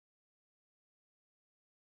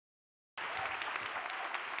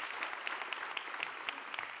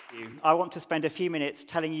I want to spend a few minutes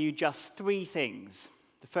telling you just 3 things.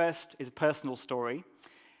 The first is a personal story,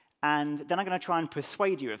 and then I'm going to try and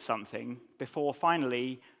persuade you of something before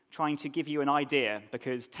finally trying to give you an idea,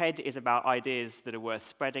 because TED is about ideas that are worth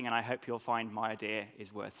spreading, and I hope you'll find my idea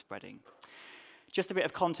is worth spreading. Just a bit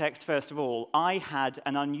of context, first of all. I had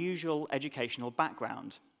an unusual educational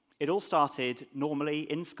background. It all started normally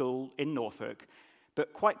in school in Norfolk,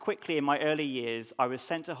 but quite quickly in my early years, I was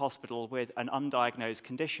sent to hospital with an undiagnosed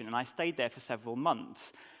condition, and I stayed there for several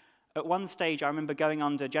months. At one stage, I remember going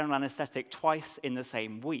under general anesthetic twice in the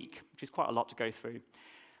same week, which is quite a lot to go through.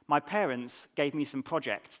 My parents gave me some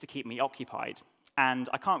projects to keep me occupied, and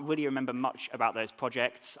I can't really remember much about those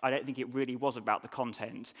projects. I don't think it really was about the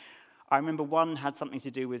content. I remember one had something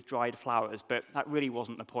to do with dried flowers, but that really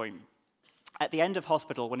wasn't the point. At the end of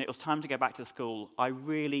hospital, when it was time to go back to school, I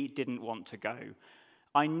really didn't want to go.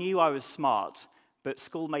 I knew I was smart, but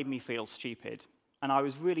school made me feel stupid. And I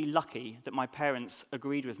was really lucky that my parents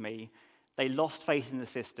agreed with me. They lost faith in the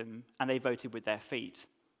system, and they voted with their feet.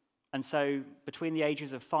 And so, between the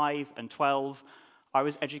ages of 5 and 12, I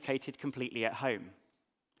was educated completely at home.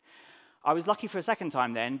 I was lucky for a second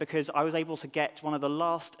time then, because I was able to get one of the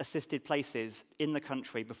last assisted places in the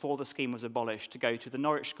country before the scheme was abolished to go to the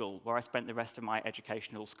Norwich School, where I spent the rest of my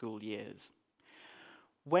educational school years.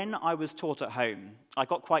 When I was taught at home, I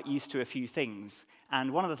got quite used to a few things,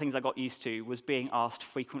 and one of the things I got used to was being asked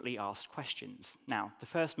frequently asked questions. Now, the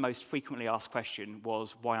first most frequently asked question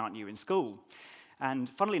was, why aren't you in school? And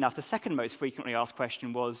funnily enough, the second most frequently asked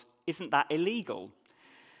question was, isn't that illegal?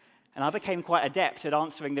 And I became quite adept at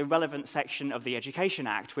answering the relevant section of the Education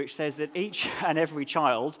Act, which says that each and every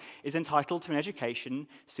child is entitled to an education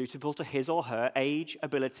suitable to his or her age,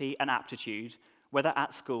 ability, and aptitude, whether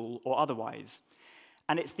at school or otherwise.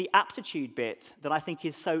 And it's the aptitude bit that I think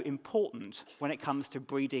is so important when it comes to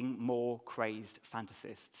breeding more crazed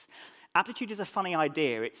fantasists. Aptitude is a funny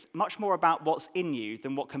idea. It's much more about what's in you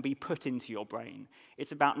than what can be put into your brain.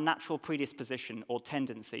 It's about natural predisposition or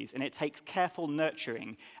tendencies, and it takes careful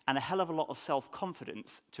nurturing and a hell of a lot of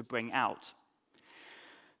self-confidence to bring out.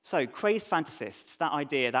 So, crazed fantasists, that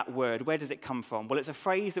idea, that word, where does it come from? Well, it's a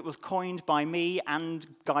phrase that was coined by me and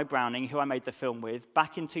Guy Browning, who I made the film with,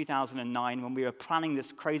 back in 2009 when we were planning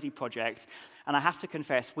this crazy project, and I have to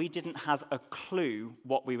confess, we didn't have a clue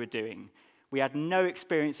what we were doing. We had no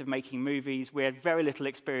experience of making movies, we had very little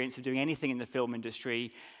experience of doing anything in the film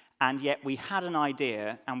industry, and yet we had an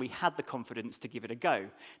idea and we had the confidence to give it a go.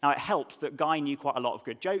 Now, it helped that Guy knew quite a lot of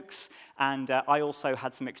good jokes, and I also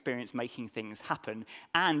had some experience making things happen.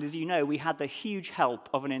 And as you know, we had the huge help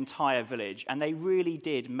of an entire village, and they really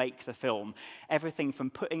did make the film. Everything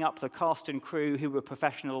from putting up the cast and crew who were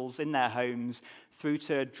professionals in their homes, through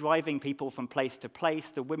to driving people from place to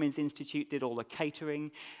place. The Women's Institute did all the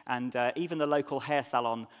catering, and even the local hair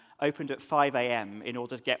salon opened at 5 a.m. in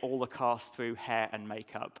order to get all the cast through hair and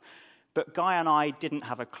makeup. But Guy and I didn't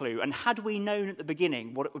have a clue, and had we known at the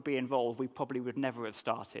beginning what it would be involved, we probably would never have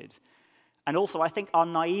started. And also, I think our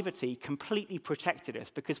naivety completely protected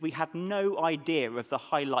us, because we had no idea of the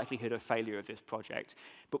high likelihood of failure of this project,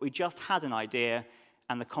 but we just had an idea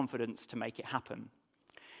and the confidence to make it happen.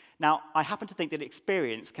 Now, I happen to think that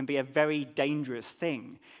experience can be a very dangerous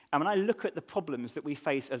thing. And when I look at the problems that we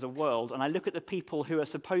face as a world, and I look at the people who are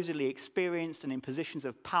supposedly experienced and in positions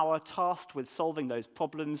of power tasked with solving those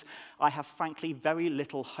problems, I have frankly very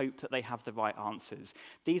little hope that they have the right answers.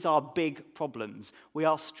 These are big problems. We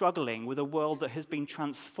are struggling with a world that has been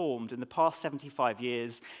transformed in the past 75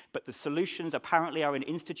 years, but the solutions apparently are in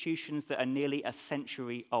institutions that are nearly a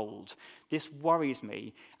century old. This worries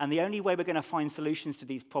me, and the only way we're going to find solutions to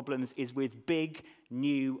these problems is with big,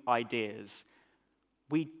 new ideas.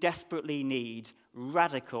 We desperately need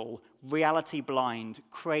radical, reality-blind,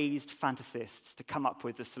 crazed fantasists to come up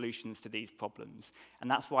with the solutions to these problems.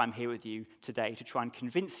 And that's why I'm here with you today, to try and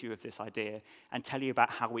convince you of this idea and tell you about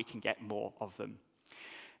how we can get more of them.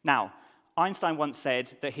 Now, Einstein once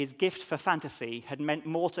said that his gift for fantasy had meant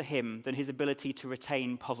more to him than his ability to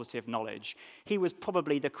retain positive knowledge. He was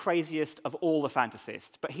probably the craziest of all the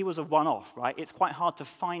fantasists, but he was a one-off, right? It's quite hard to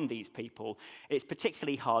find these people. It's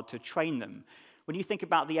particularly hard to train them. When you think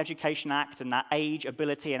about the Education Act and that age,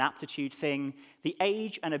 ability, and aptitude thing, the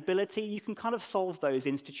age and ability, you can kind of solve those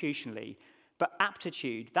institutionally. But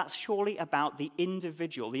aptitude, that's surely about the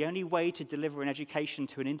individual. The only way to deliver an education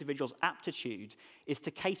to an individual's aptitude is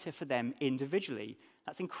to cater for them individually.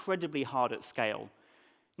 That's incredibly hard at scale.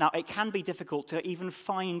 Now, it can be difficult to even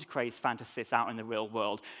find crazed fantasists out in the real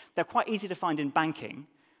world. They're quite easy to find in banking,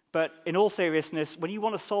 But in all seriousness, when you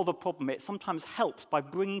want to solve a problem, it sometimes helps by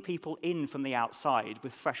bringing people in from the outside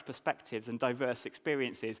with fresh perspectives and diverse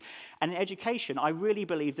experiences. And in education, I really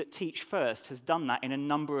believe that Teach First has done that in a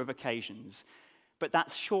number of occasions. But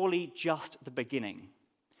that's surely just the beginning.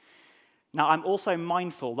 Now, I'm also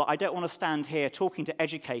mindful that I don't want to stand here talking to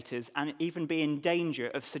educators and even be in danger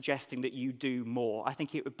of suggesting that you do more. I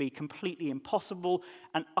think it would be completely impossible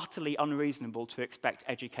and utterly unreasonable to expect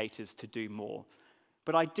educators to do more.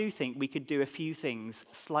 But I do think we could do a few things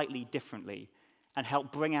slightly differently and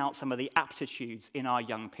help bring out some of the aptitudes in our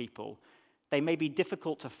young people. They may be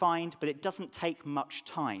difficult to find, but it doesn't take much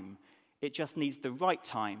time. It just needs the right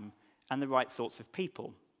time and the right sorts of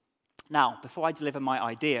people. Now, before I deliver my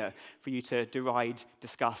idea for you to deride,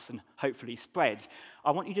 discuss, and hopefully spread,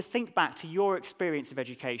 I want you to think back to your experience of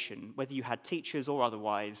education, whether you had teachers or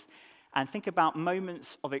otherwise, and think about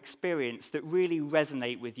moments of experience that really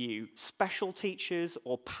resonate with you, special teachers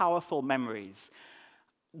or powerful memories.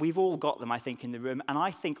 We've all got them, I think, in the room, and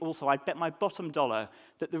I think also, I'd bet my bottom dollar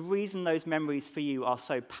that the reason those memories for you are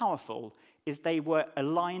so powerful is they were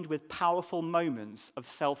aligned with powerful moments of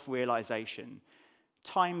self-realization.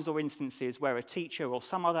 Times or instances where a teacher or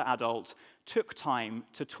some other adult took time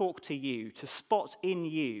to talk to you, to spot in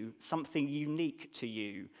you something unique to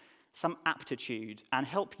you, some aptitude, and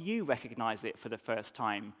help you recognize it for the first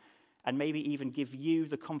time, and maybe even give you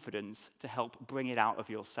the confidence to help bring it out of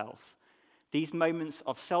yourself. These moments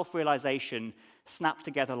of self-realization snap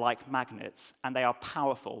together like magnets, and they are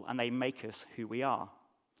powerful, and they make us who we are.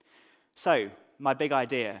 So, my big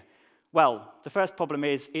idea. Well, the first problem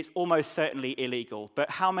is it's almost certainly illegal, but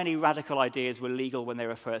how many radical ideas were legal when they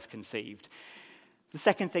were first conceived? The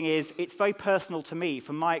second thing is, it's very personal to me,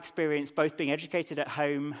 from my experience both being educated at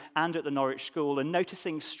home and at the Norwich School, and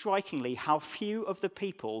noticing strikingly how few of the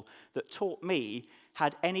people that taught me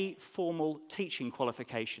had any formal teaching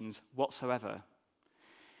qualifications whatsoever.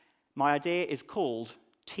 My idea is called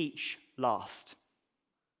Teach Last.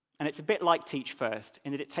 And it's a bit like Teach First,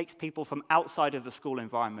 in that it takes people from outside of the school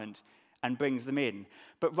environment and brings them in.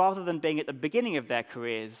 But rather than being at the beginning of their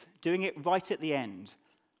careers, doing it right at the end,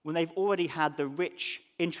 when they've already had the rich,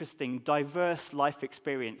 interesting, diverse life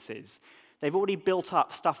experiences. They've already built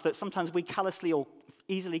up stuff that sometimes we callously or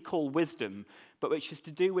easily call wisdom, but which is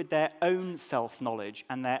to do with their own self-knowledge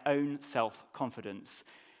and their own self-confidence.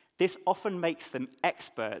 This often makes them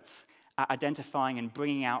experts at identifying and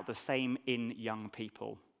bringing out the same in young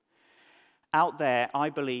people. Out there, I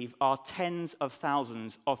believe, are tens of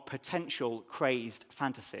thousands of potential crazed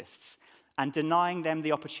fantasists, and denying them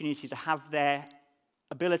the opportunity to have their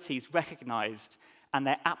abilities recognized and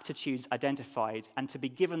their aptitudes identified and to be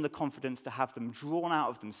given the confidence to have them drawn out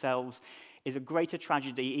of themselves is a greater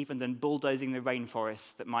tragedy even than bulldozing the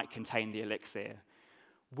rainforests that might contain the elixir.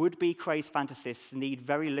 Would-be crazed fantasists need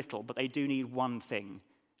very little, but they do need one thing,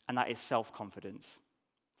 and that is self-confidence.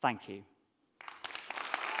 Thank you.